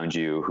people around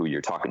you who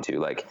you're talking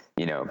to. Like,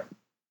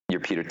 you're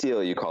Peter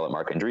Thiel, you call it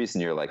Marc Andreessen,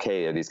 and you're like,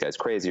 hey, are these guys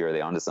crazy? Or are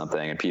they onto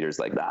something? And Peter's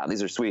like, nah,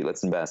 these are sweet.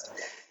 Let's invest.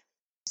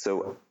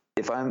 So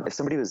if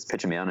somebody was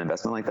pitching me on an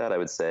investment like that, I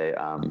would say,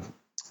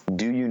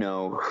 do you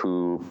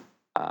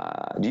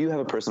have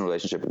a personal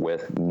relationship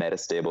with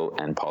Metastable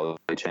and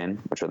Polychain,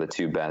 which are the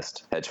two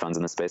best hedge funds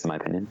in the space, in my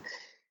opinion?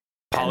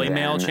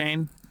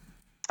 Polychain?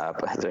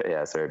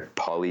 Sorry,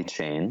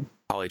 Polychain.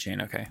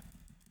 Polychain, okay.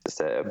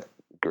 Just a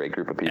great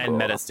group of people.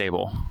 And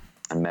Metastable.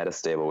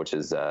 Which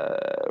is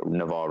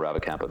Naval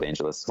Ravikant of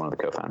AngelList, one of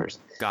the co-founders.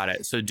 Got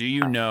it. So do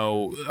you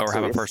know or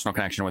have a personal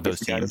connection with those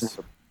teams?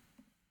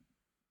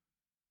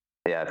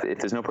 Yeah, if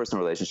there's no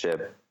personal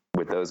relationship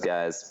with those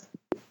guys,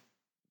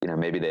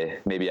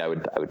 maybe I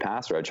would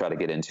pass, or I'd try to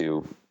get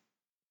into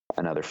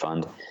another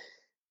fund.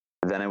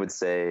 Then I would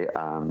say,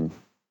 are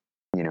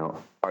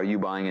you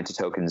buying into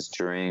tokens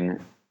during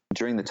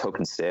the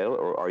token sale,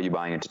 or are you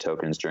buying into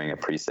tokens during a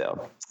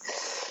pre-sale?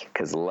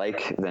 Because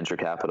like venture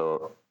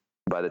capital,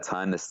 by the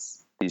time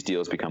these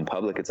deals become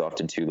public, it's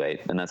often too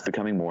late, and that's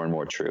becoming more and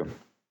more true.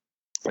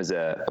 There's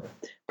a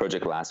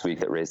project last week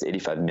that raised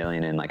 $85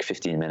 million in like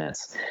 15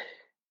 minutes,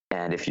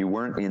 and if you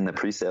weren't in the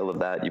pre-sale of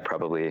that, you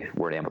probably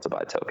weren't able to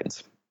buy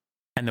tokens.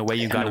 And the way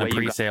you got in the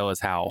pre-sale is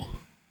how?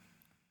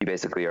 You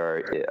basically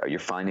you're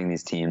finding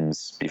these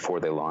teams before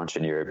they launch,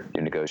 and you're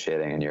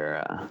negotiating, and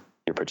you're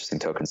purchasing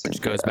tokens.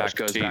 Which goes back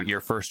to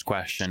your first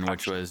question,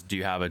 which was, do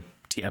you have a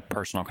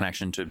personal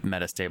connection to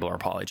Metastable or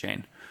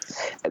Polychain?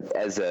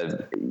 As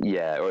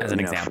an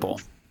example.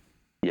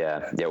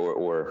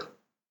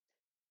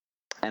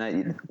 And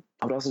I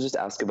would also just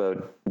ask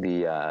about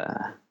the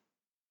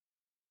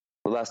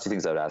last two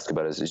things I would ask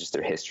about is just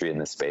their history in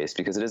this space,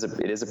 because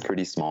it is a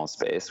pretty small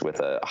space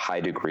with a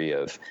high degree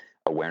of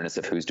awareness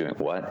of who's doing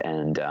what,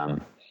 and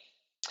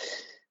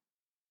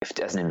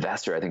as an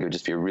investor, I think it would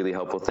just be a really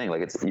helpful thing.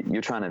 Like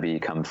you're trying to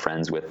become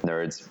friends with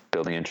nerds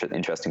building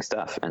interesting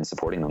stuff and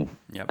supporting them.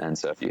 Yep. And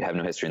so if you have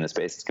no history in the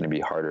space, it's going to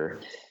be harder.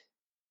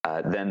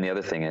 Then the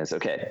other thing is,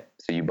 okay,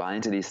 so you buy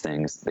into these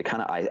things, they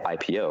kind of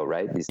IPO,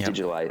 right? These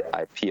digital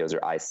IPOs or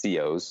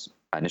ICOs,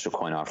 initial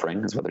coin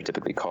offering is what they're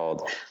typically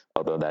called.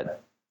 Although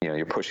that,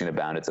 you're pushing the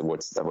boundaries of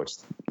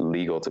what's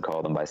legal to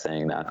call them by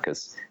saying that,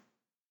 because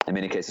in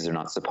many cases they're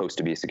not supposed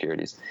to be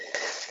securities.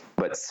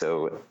 But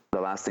so the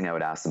last thing I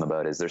would ask them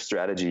about is their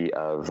strategy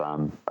of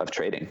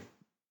trading.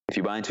 If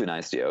you buy into an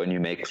ICO and you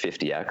make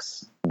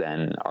 50x,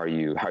 then how are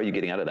you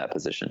getting out of that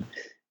position?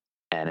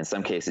 And in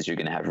some cases, you're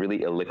going to have really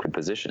illiquid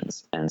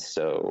positions. And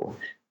so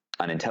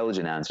an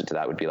intelligent answer to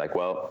that would be like,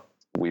 well,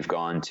 we've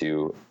gone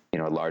to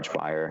a large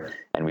buyer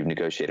and we've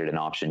negotiated an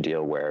option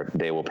deal where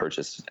they will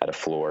purchase at a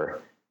floor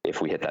if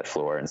we hit that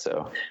floor. And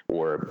so,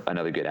 or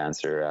another good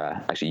answer,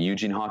 actually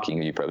Eugene Hawking,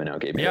 who you probably know,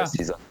 gave me this.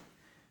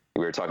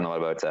 We were talking a lot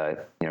about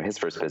his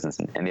first business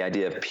and the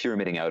idea of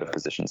pyramiding out of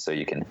positions. So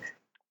you can,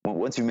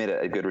 once you've made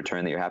a good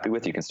return that you're happy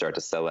with, you can start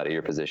to sell out of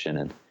your position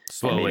and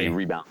slowly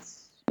maybe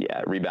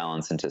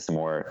rebalance into some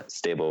more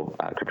stable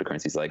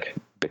cryptocurrencies like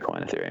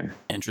Bitcoin, Ethereum.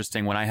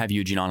 Interesting. When I have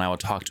Eugene on, I will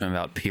talk to him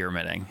about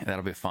pyramiding.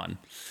 That'll be fun.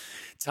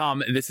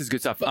 Tom, this is good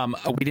stuff.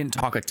 We didn't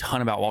talk a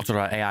ton about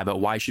Walter.ai, but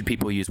why should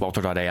people use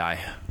Walter.ai?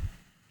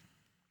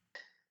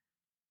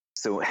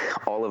 So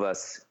all of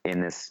us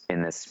in this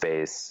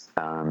space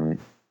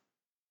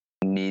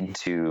need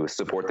to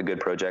support the good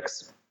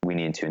projects. We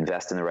need to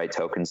invest in the right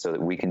tokens so that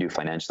we can do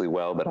financially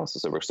well, but also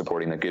so we're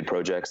supporting the good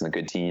projects and the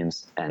good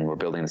teams, and we're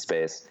building the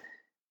space.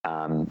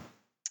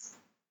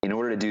 In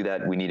order to do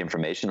that, we need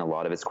information. A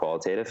lot of it's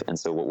qualitative. And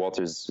so what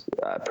Walter's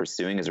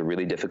pursuing is a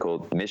really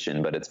difficult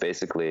mission, but it's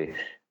basically,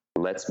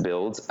 let's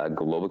build a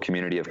global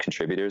community of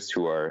contributors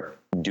who are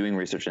doing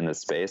research in this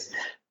space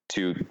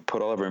to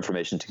put all of our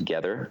information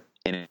together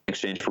in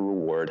exchange for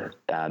reward.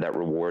 That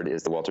reward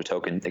is the Walter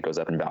token. It goes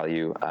up in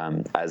value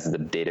as the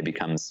data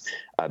becomes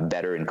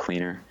better and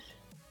cleaner.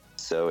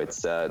 So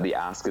it's the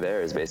ask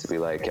there is basically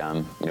like,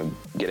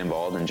 get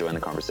involved and join the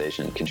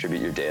conversation, contribute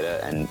your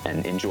data and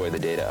enjoy the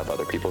data of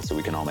other people so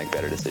we can all make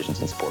better decisions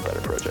and support better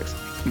projects.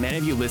 Many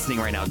of you listening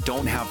right now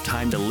don't have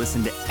time to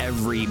listen to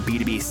every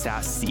B2B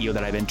SaaS CEO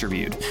that I've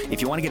interviewed.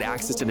 If you want to get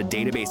access to the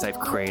database I've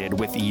created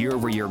with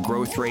year-over-year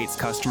growth rates,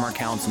 customer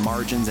accounts,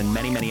 margins, and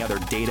many, many other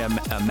data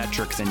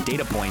metrics and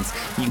data points,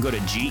 you can go to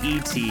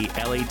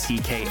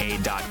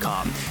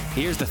getlatka.com.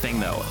 Here's the thing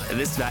though,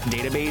 that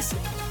database,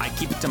 I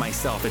keep it to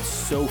myself. It's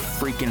so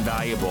freaking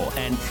valuable.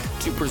 And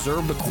to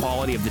preserve the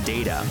quality of the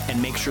data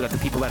and make sure that the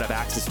people that have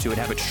access to it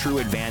have a true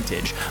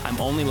advantage, I'm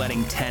only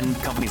letting 10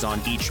 companies on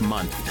each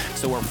month.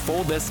 So we're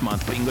full this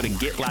month, but you can go to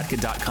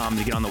getlatka.com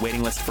to get on the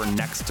waiting list for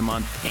next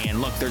month.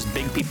 And look, there's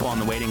big people on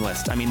the waiting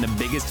list. I mean, the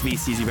biggest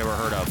VCs you've ever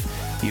heard of.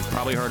 You've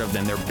probably heard of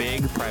them. They're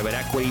big, private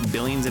equity,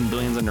 billions and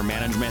billions under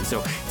management.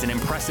 So it's an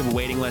impressive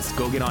waiting list.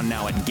 Go get on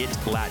now at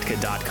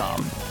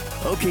getlatka.com.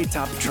 Okay,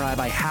 Top Tribe,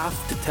 I have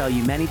to tell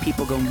you, many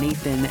people go,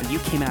 Nathan, you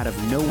came out of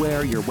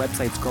nowhere. Your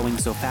website's growing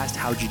so fast.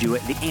 How'd you do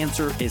it? The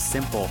answer is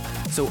simple.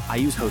 So I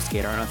use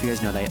HostGator. I don't know if you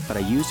guys know that, but I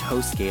use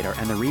HostGator.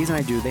 And the reason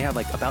I do, they have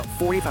like about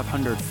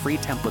 4,500 free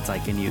templates I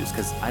can use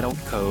because I don't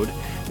code.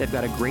 They've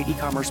got a great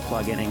e-commerce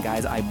plugin. And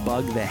guys, I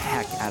bug the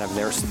heck out of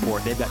their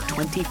support. They've got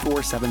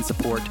 24/7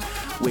 support,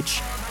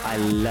 which I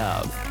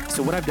love.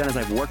 So what I've done is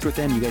I've worked with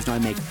them. You guys know I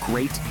make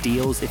great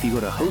deals. If you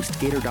go to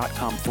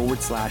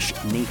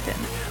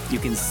hostgator.com/Nathan, you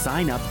can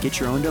sign up, get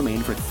your own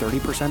domain for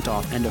 30%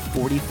 off and a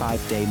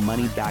 45-day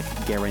money-back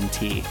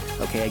guarantee.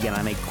 Okay, again,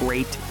 I make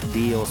great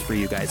deals for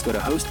you guys. Go to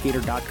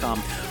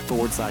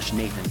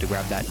hostgator.com/Nathan to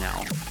grab that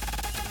now.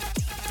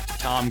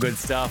 Tom, good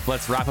stuff.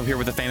 Let's wrap up here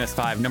with the famous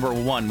five. Number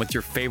one, what's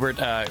your favorite,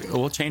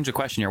 we'll change the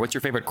question here. What's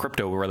your favorite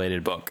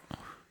crypto-related book?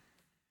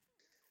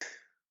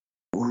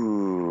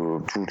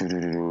 Ooh.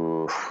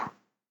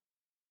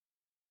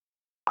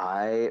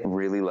 I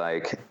really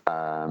like,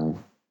 oh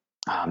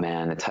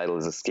man, the title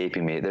is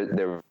escaping me.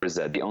 There was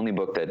the only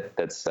book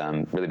that's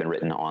really been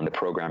written on the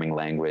programming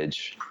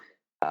language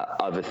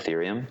of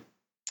Ethereum.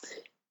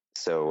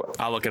 So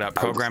I'll look it up.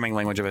 Programming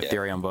language of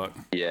Ethereum book.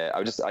 Yeah,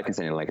 I can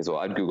send you a link as well.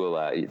 I'd Google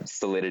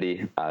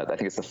Solidity. I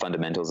think it's the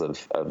fundamentals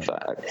of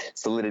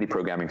Solidity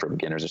programming for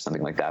beginners or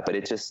something like that. But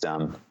it just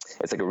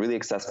it's like a really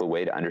accessible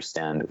way to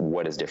understand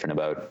what is different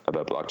about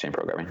blockchain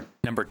programming.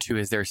 Number two,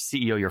 is there a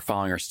CEO you're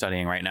following or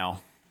studying right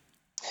now?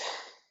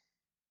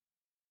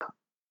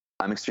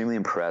 I'm extremely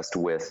impressed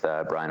with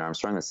Brian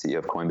Armstrong, the CEO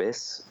of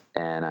Coinbase.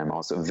 And I'm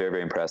also very,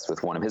 very impressed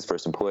with one of his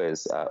first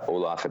employees,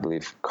 Olaf, I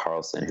believe,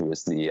 Carlson, who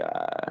was the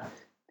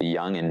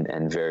young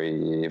and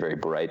very, very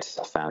bright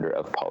founder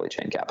of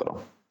Polychain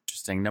Capital.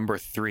 Interesting. Number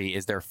three,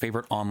 is there a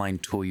favorite online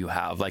tool you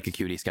have, like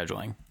Acuity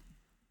Scheduling?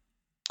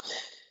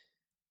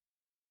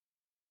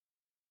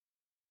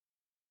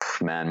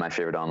 Man, my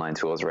favorite online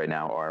tools right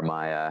now are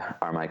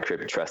my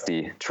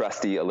trusty,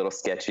 a little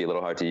sketchy, a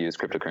little hard to use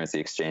cryptocurrency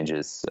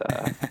exchanges,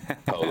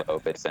 Polo,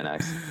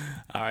 Bitfinex.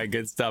 All right,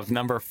 good stuff.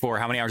 Number four,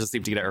 how many hours of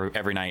sleep do you get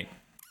every night?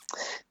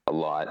 A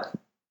lot,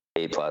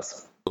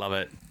 8+. Love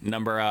it.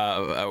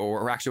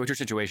 Or actually, what's your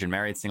situation?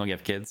 Married, single, you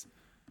have kids?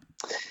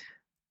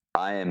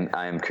 I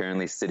am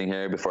currently sitting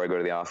here before I go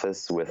to the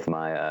office with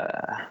my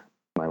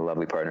my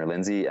lovely partner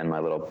Lindsay and my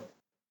little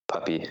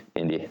puppy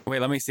Indy. Wait,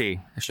 let me see.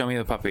 Show me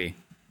the puppy.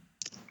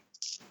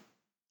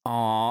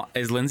 Aw,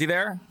 is Lindsay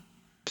there?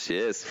 She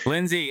is.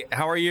 Lindsay,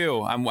 how are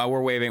you?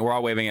 We're waving. We're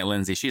all waving at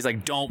Lindsay. She's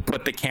like, "Don't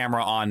put the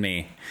camera on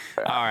me."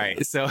 All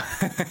right. So,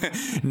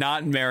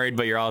 not married,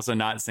 but you're also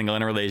not single,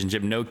 in a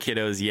relationship. No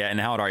kiddos yet. And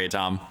how old are you,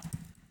 Tom?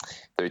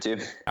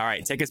 32. All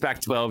right. Take us back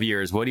 12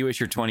 years. What do you wish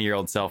your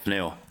 20-year-old self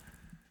knew?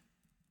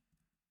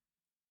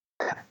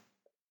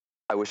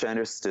 I wish I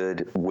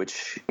understood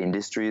which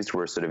industries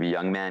were sort of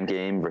young man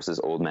game versus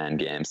old man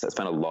games. I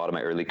spent a lot of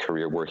my early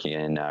career working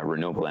in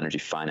renewable energy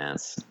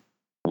finance,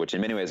 which in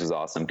many ways was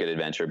awesome, good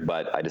adventure.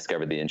 But I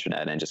discovered the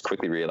internet and just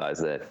quickly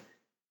realized that,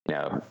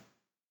 I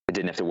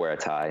didn't have to wear a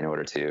tie in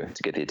order to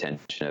get the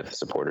attention of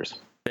supporters.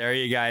 There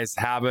you guys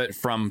have it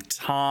from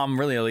Tom,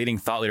 really a leading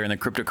thought leader in the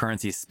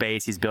cryptocurrency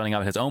space. He's building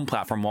out his own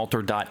platform,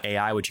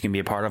 Walter.ai, which you can be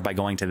a part of by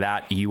going to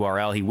that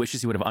URL. He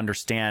wishes he would have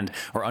understood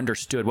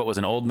what was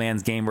an old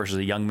man's game versus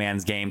a young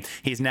man's game.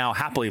 He's now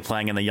happily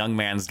playing in the young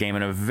man's game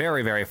in a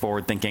very, very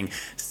forward-thinking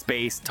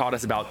space. Taught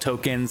us about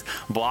tokens,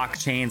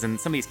 blockchains, and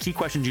some of these key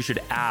questions you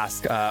should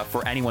ask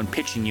for anyone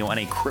pitching you on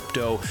a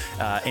crypto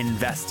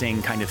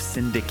investing kind of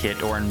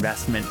syndicate or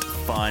investment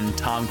fund.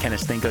 Tom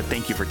Kennish-Thinko,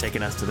 thank you for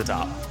taking us to the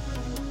top.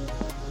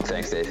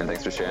 Thanks, Dave, and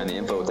thanks for sharing the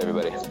info with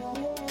everybody.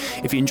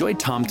 If you enjoyed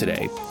Tom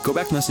today, go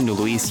back and listen to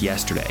Luis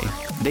yesterday.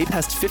 They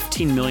passed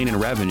 $15 million in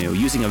revenue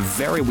using a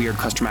very weird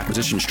customer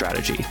acquisition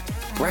strategy,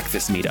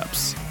 breakfast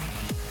meetups.